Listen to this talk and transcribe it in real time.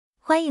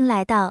欢迎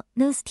来到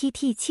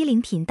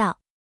newstt70 频道，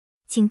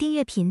请订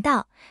阅频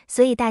道，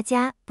所以大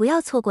家不要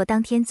错过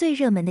当天最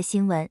热门的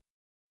新闻。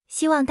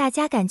希望大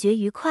家感觉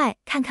愉快，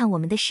看看我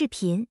们的视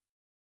频。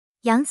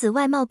杨紫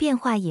外貌变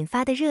化引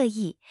发的热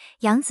议，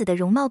杨紫的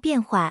容貌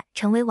变化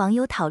成为网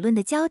友讨论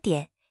的焦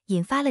点，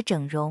引发了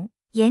整容、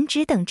颜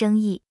值等争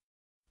议。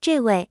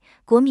这位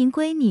国民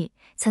闺女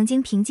曾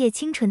经凭借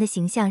清纯的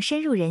形象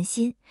深入人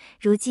心，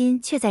如今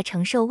却在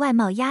承受外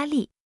貌压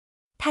力。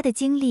她的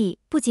经历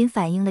不仅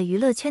反映了娱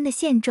乐圈的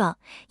现状，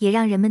也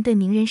让人们对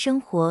名人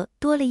生活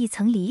多了一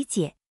层理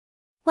解。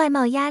外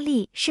貌压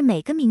力是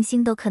每个明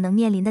星都可能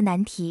面临的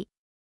难题，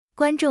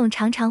观众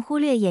常常忽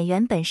略演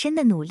员本身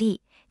的努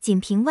力，仅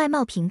凭外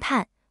貌评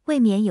判，未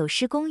免有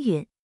失公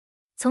允。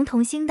从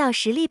童星到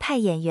实力派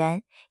演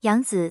员，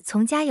杨紫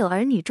从家有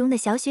儿女中的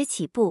小雪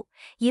起步，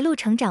一路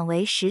成长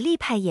为实力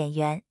派演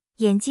员，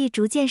演技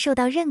逐渐受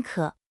到认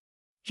可。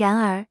然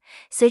而，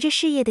随着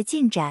事业的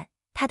进展，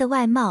她的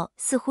外貌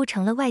似乎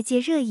成了外界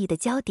热议的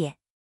焦点。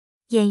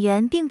演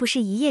员并不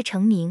是一夜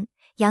成名，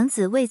杨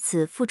紫为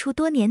此付出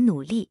多年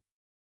努力，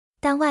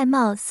但外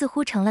貌似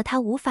乎成了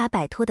她无法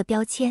摆脱的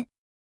标签。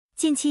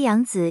近期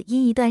杨紫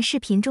因一段视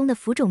频中的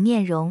浮肿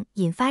面容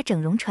引发整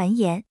容传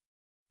言，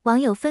网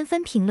友纷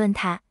纷评论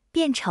她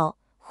变丑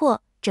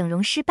或整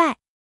容失败。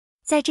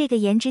在这个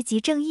颜值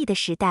即正义的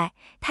时代，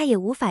她也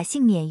无法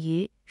幸免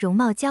于容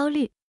貌焦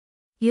虑。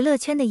娱乐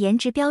圈的颜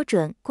值标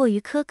准过于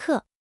苛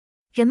刻，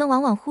人们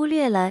往往忽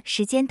略了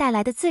时间带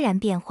来的自然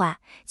变化，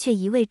却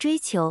一味追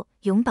求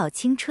永葆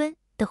青春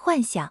的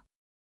幻想。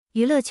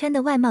娱乐圈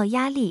的外貌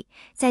压力，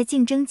在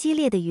竞争激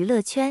烈的娱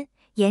乐圈，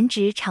颜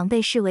值常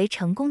被视为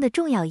成功的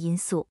重要因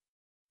素。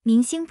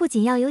明星不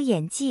仅要有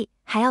演技，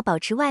还要保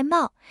持外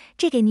貌，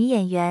这给女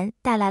演员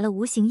带来了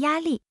无形压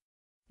力。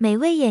每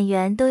位演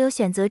员都有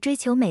选择追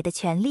求美的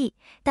权利，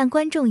但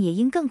观众也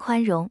应更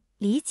宽容，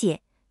理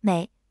解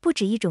美不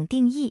止一种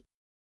定义。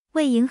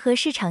为迎合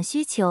市场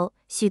需求，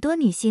许多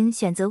女星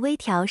选择微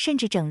调甚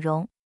至整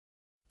容，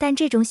但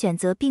这种选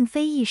择并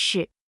非易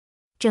事。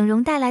整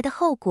容带来的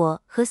后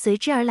果和随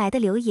之而来的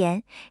流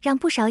言，让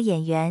不少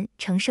演员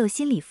承受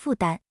心理负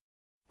担。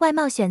外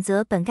貌选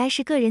择本该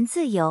是个人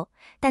自由，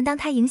但当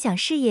它影响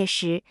事业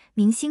时，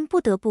明星不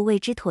得不为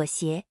之妥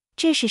协，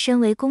这是身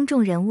为公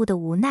众人物的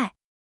无奈。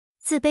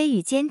自卑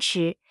与坚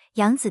持，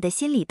杨紫的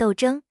心理斗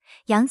争。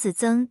杨紫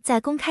曾在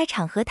公开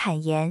场合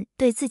坦言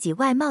对自己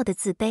外貌的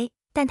自卑，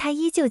但她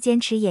依旧坚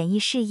持演艺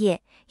事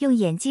业，用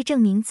演技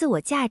证明自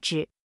我价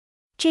值。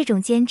这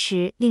种坚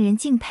持令人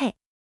敬佩。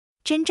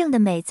真正的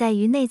美在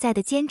于内在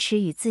的坚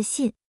持与自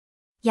信。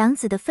杨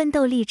紫的奋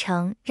斗历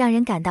程让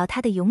人感到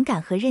她的勇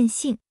敢和韧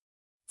性。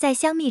在《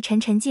香蜜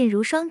沉沉烬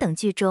如霜》等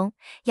剧中，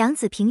杨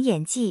紫凭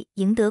演技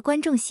赢得观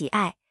众喜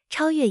爱，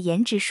超越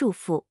颜值束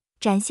缚，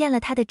展现了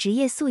她的职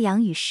业素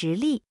养与实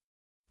力。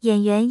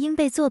演员应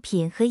被作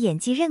品和演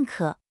技认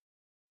可。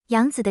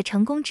杨紫的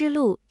成功之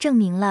路证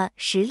明了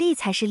实力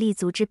才是立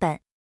足之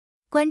本。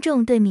观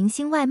众对明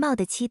星外貌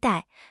的期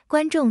待，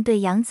观众对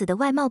杨紫的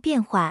外貌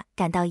变化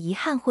感到遗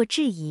憾或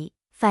质疑，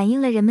反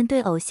映了人们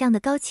对偶像的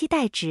高期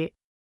待值。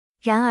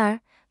然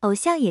而，偶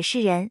像也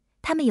是人，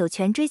他们有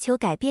权追求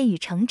改变与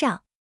成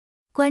长。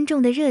观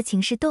众的热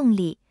情是动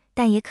力，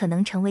但也可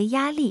能成为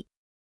压力。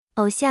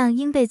偶像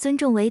应被尊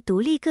重为独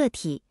立个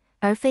体，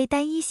而非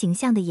单一形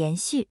象的延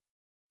续。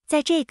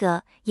在这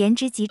个颜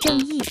值即正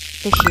义的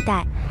时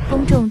代，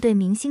公众对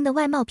明星的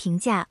外貌评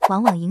价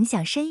往往影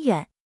响深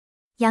远。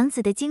杨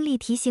紫的经历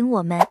提醒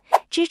我们，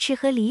支持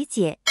和理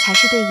解才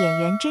是对演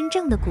员真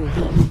正的鼓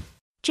励。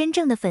真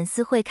正的粉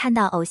丝会看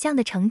到偶像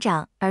的成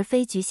长，而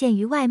非局限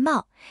于外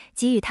貌，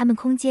给予他们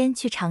空间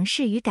去尝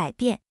试与改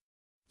变。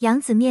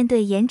杨紫面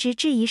对颜值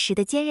质疑时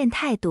的坚韧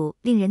态度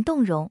令人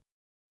动容，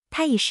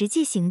她以实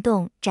际行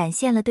动展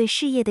现了对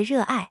事业的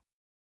热爱，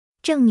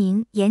证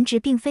明颜值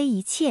并非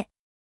一切。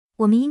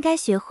我们应该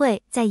学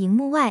会在荧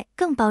幕外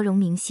更包容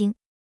明星。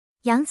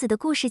杨紫的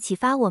故事启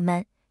发我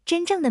们，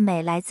真正的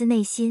美来自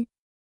内心。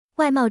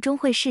外貌终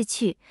会逝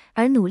去，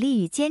而努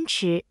力与坚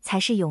持才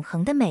是永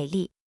恒的美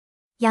丽。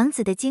杨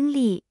紫的经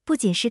历不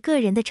仅是个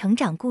人的成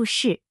长故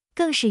事，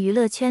更是娱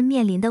乐圈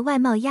面临的外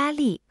貌压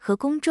力和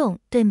公众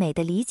对美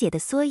的理解的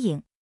缩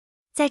影。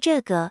在这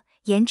个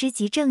颜值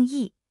即正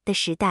义的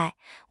时代，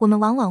我们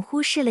往往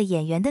忽视了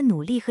演员的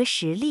努力和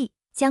实力，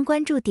将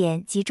关注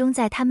点集中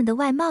在他们的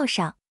外貌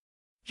上。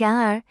然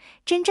而，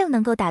真正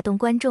能够打动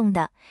观众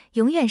的，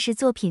永远是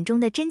作品中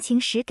的真情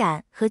实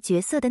感和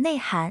角色的内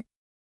涵。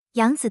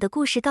杨紫的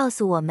故事告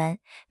诉我们，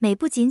美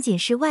不仅仅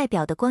是外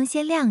表的光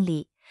鲜亮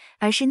丽，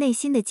而是内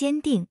心的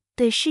坚定，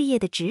对事业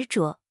的执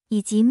着，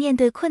以及面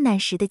对困难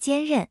时的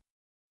坚韧。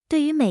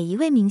对于每一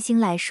位明星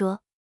来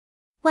说，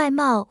外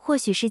貌或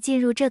许是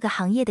进入这个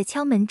行业的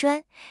敲门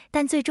砖，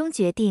但最终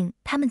决定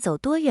他们走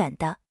多远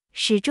的，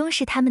始终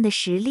是他们的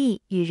实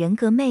力与人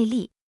格魅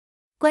力。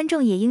观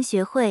众也应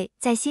学会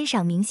在欣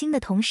赏明星的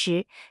同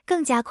时，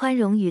更加宽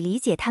容与理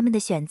解他们的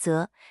选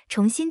择，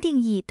重新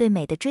定义对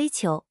美的追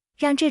求，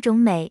让这种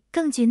美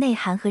更具内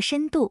涵和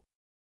深度。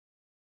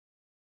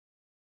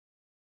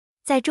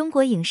在中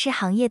国影视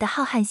行业的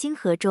浩瀚星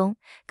河中，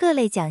各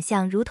类奖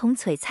项如同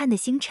璀璨的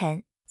星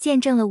辰，见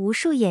证了无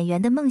数演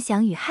员的梦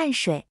想与汗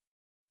水。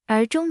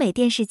而中美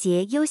电视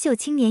节优秀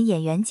青年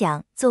演员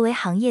奖作为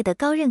行业的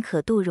高认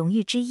可度荣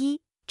誉之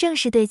一，正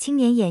是对青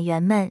年演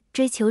员们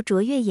追求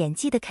卓越演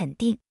技的肯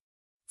定。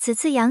此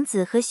次杨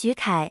紫和许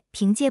凯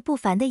凭借不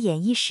凡的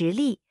演艺实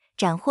力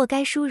斩获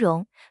该殊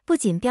荣，不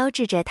仅标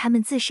志着他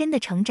们自身的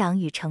成长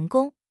与成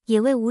功，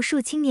也为无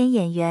数青年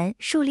演员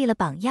树立了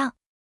榜样。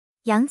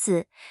杨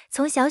紫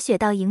从小雪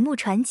到荧幕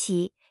传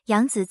奇，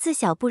杨紫自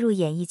小步入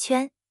演艺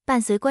圈，伴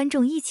随观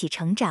众一起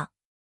成长。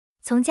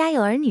从家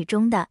有儿女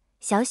中的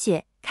小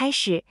雪开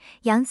始，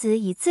杨紫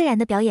以自然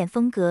的表演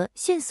风格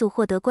迅速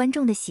获得观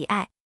众的喜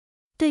爱。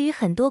对于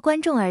很多观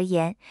众而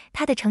言，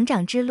她的成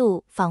长之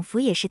路仿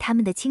佛也是他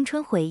们的青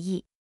春回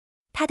忆。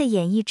她的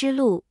演艺之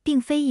路并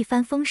非一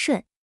帆风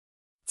顺，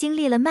经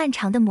历了漫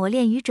长的磨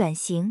练与转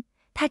型，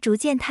她逐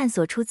渐探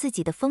索出自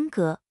己的风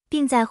格，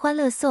并在《欢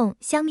乐颂》《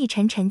香蜜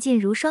沉沉烬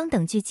如霜》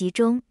等剧集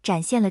中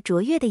展现了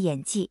卓越的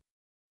演技。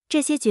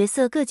这些角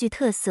色各具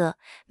特色，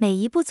每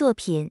一部作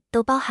品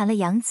都包含了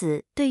杨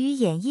紫对于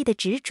演绎的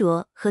执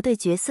着和对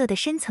角色的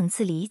深层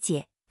次理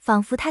解，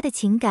仿佛她的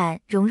情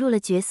感融入了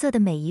角色的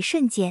每一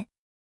瞬间。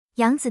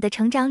杨紫的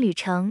成长旅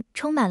程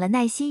充满了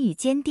耐心与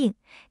坚定，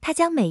她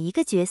将每一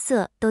个角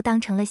色都当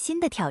成了新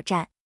的挑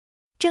战。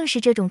正是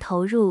这种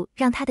投入，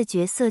让她的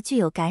角色具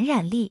有感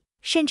染力，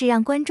甚至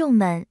让观众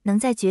们能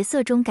在角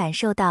色中感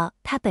受到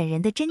她本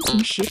人的真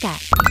情实感。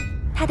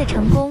她的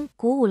成功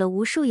鼓舞了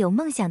无数有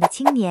梦想的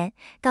青年，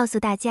告诉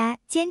大家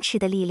坚持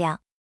的力量。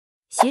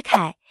许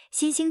凯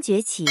新星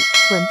崛起，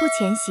稳步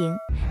前行。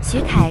许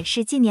凯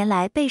是近年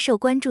来备受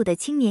关注的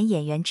青年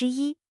演员之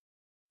一，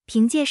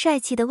凭借帅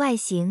气的外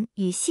形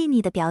与细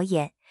腻的表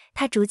演，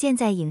他逐渐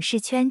在影视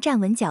圈站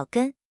稳脚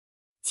跟。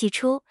起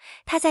初，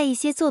他在一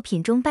些作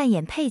品中扮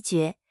演配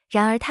角，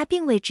然而他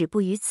并未止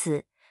步于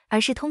此，而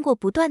是通过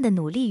不断的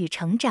努力与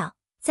成长，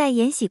在《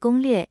延禧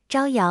攻略》《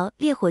招摇》《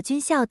烈火军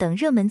校》等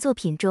热门作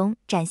品中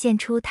展现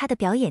出他的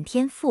表演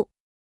天赋。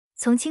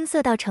从青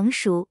涩到成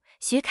熟，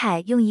许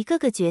凯用一个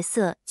个角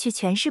色去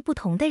诠释不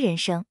同的人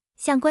生，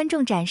向观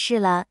众展示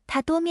了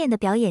他多面的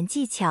表演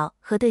技巧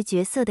和对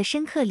角色的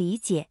深刻理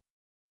解。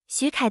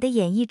许凯的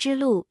演艺之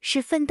路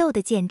是奋斗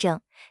的见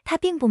证，他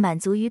并不满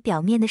足于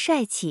表面的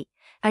帅气，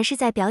而是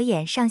在表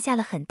演上下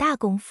了很大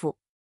功夫。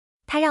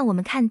他让我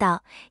们看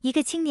到，一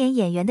个青年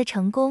演员的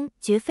成功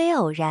绝非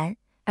偶然，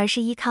而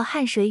是依靠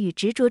汗水与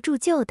执着铸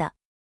就的。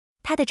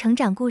他的成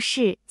长故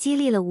事激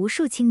励了无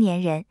数青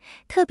年人，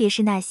特别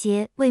是那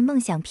些为梦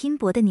想拼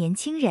搏的年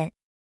轻人。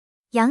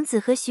杨紫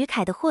和许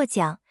凯的获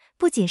奖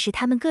不仅是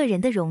他们个人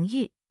的荣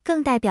誉，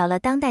更代表了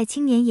当代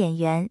青年演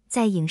员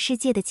在影视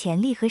界的潜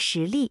力和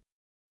实力。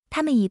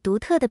他们以独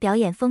特的表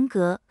演风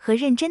格和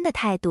认真的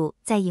态度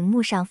在荧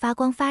幕上发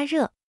光发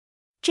热。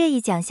这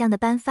一奖项的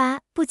颁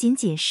发不仅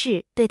仅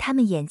是对他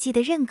们演技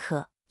的认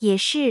可，也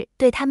是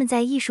对他们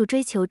在艺术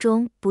追求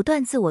中不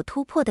断自我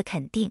突破的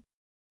肯定。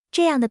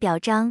这样的表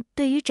彰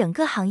对于整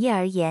个行业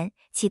而言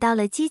起到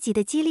了积极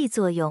的激励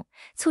作用，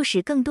促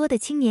使更多的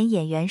青年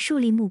演员树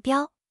立目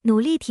标，努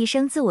力提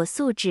升自我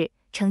素质，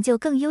成就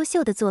更优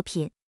秀的作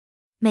品。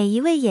每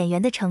一位演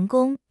员的成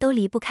功都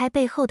离不开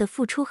背后的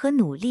付出和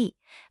努力，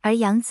而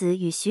杨紫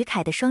与许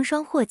凯的双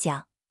双获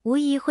奖，无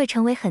疑会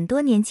成为很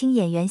多年轻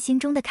演员心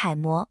中的楷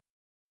模。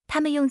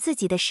他们用自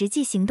己的实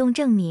际行动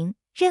证明，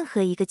任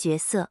何一个角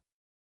色，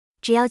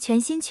只要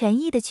全心全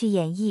意地去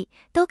演绎，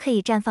都可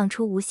以绽放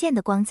出无限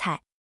的光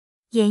彩。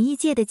演艺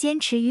界的坚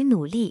持与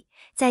努力，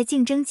在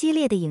竞争激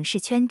烈的影视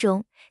圈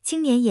中，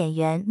青年演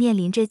员面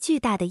临着巨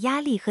大的压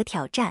力和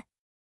挑战。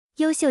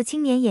优秀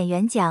青年演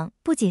员奖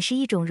不仅是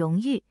一种荣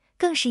誉，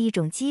更是一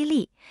种激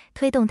励，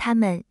推动他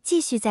们继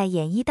续在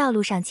演艺道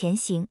路上前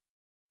行。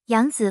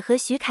杨紫和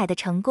许凯的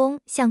成功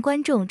向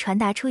观众传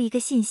达出一个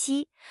信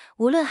息：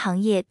无论行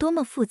业多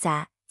么复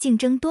杂，竞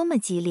争多么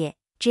激烈，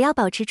只要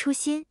保持初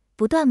心，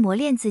不断磨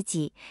练自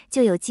己，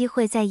就有机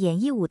会在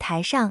演艺舞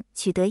台上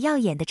取得耀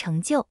眼的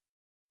成就。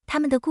他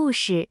们的故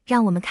事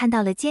让我们看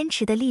到了坚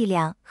持的力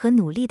量和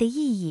努力的意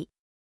义。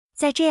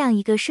在这样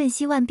一个瞬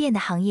息万变的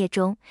行业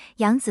中，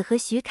杨紫和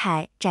许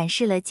凯展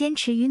示了坚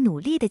持与努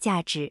力的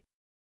价值。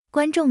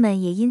观众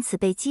们也因此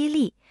被激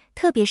励，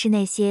特别是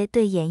那些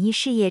对演艺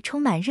事业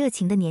充满热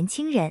情的年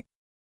轻人。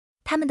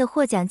他们的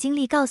获奖经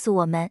历告诉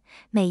我们，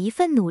每一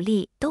份努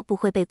力都不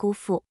会被辜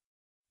负。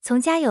从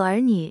家有儿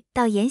女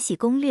到延禧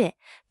攻略，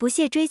不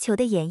懈追求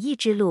的演艺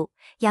之路，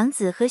杨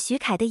紫和许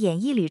凯的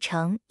演艺旅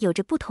程有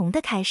着不同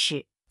的开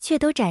始，却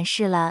都展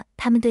示了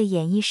他们对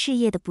演艺事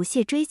业的不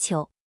懈追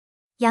求。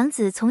杨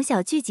紫从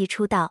小剧集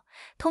出道，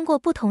通过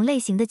不同类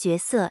型的角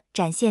色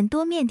展现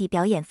多面的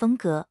表演风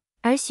格，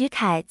而许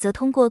凯则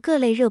通过各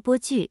类热播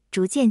剧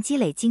逐渐积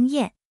累经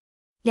验。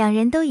两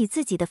人都以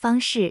自己的方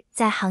式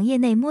在行业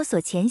内摸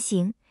索前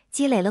行，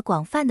积累了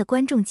广泛的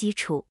观众基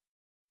础。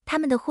他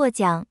们的获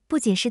奖不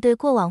仅是对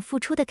过往付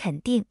出的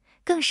肯定，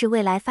更是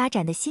未来发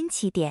展的新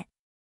起点。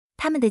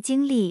他们的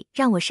经历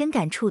让我深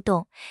感触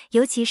动，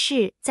尤其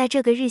是在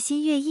这个日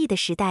新月异的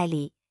时代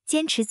里，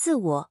坚持自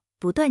我，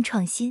不断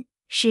创新，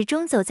始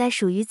终走在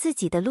属于自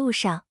己的路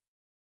上，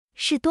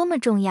是多么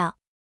重要。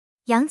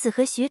杨紫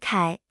和许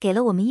凯给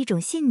了我们一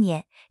种信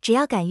念，只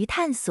要敢于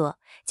探索，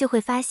就会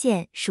发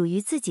现属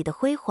于自己的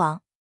辉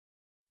煌。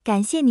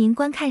感谢您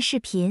观看视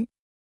频。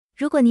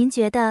如果您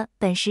觉得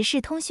本时事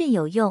通讯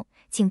有用，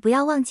请不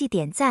要忘记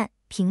点赞、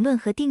评论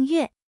和订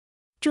阅。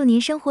祝您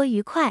生活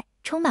愉快，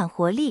充满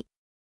活力。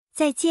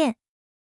再见。